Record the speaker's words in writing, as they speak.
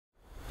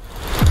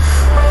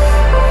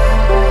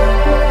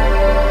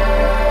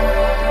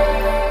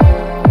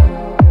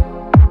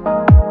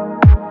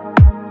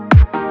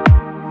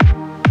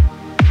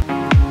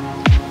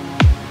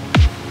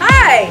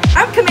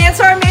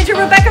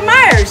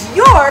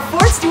our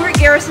Fort Stewart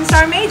Garrison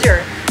Sergeant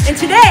Major, and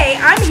today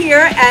I'm here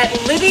at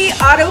Libby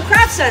Auto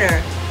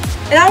Center.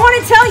 And I want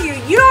to tell you,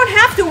 you don't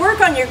have to work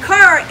on your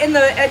car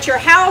at your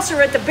house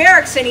or at the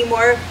barracks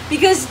anymore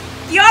because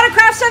the Auto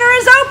Craft Center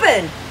is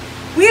open.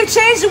 We have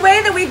changed the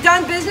way that we've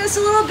done business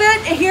a little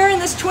bit here in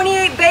this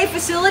 28-bay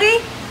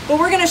facility, but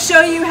we're going to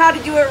show you how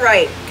to do it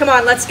right. Come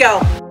on, let's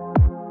go.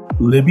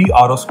 Libby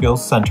Auto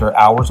Skills Center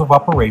hours of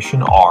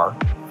operation are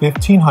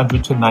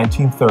 1500 to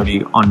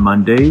 1930 on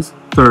Mondays,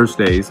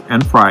 Thursdays,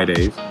 and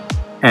Fridays,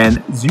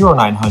 and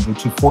 0900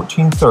 to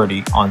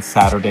 1430 on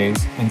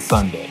Saturdays and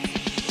Sundays.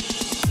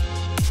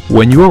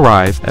 When you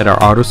arrive at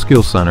our Auto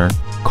Skills Center,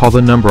 call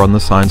the number on the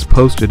signs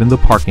posted in the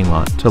parking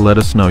lot to let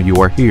us know you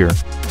are here.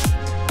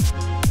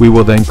 We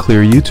will then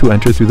clear you to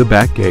enter through the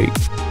back gate,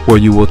 where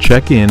you will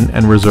check in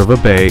and reserve a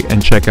bay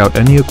and check out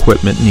any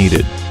equipment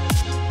needed.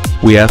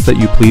 We ask that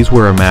you please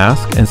wear a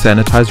mask and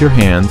sanitize your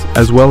hands,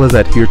 as well as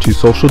adhere to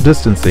social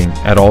distancing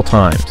at all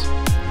times.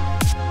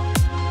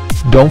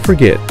 Don't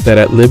forget that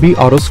at Libby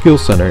Auto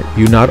Skills Center,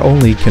 you not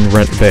only can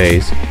rent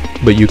bays,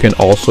 but you can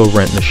also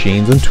rent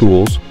machines and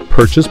tools,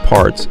 purchase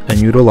parts,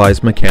 and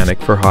utilize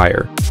mechanic for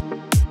hire.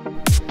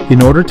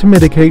 In order to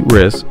mitigate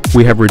risk,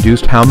 we have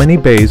reduced how many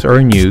bays are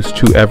in use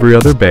to every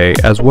other bay,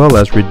 as well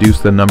as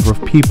reduce the number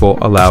of people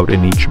allowed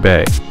in each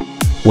bay.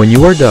 When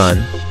you are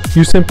done,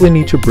 you simply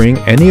need to bring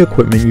any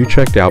equipment you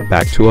checked out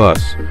back to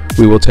us.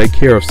 We will take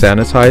care of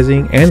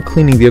sanitizing and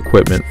cleaning the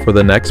equipment for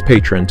the next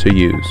patron to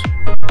use.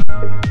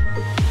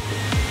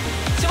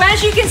 So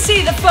as you can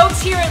see, the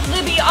folks here at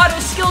Libby Auto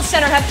Skills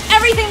Center have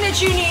everything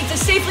that you need to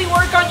safely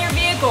work on your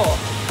vehicle.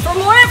 For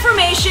more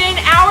information,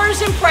 hours,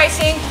 and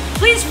pricing,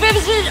 please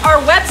visit our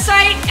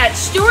website at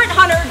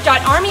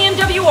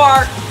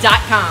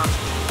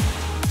stewarthunter.armymwr.com.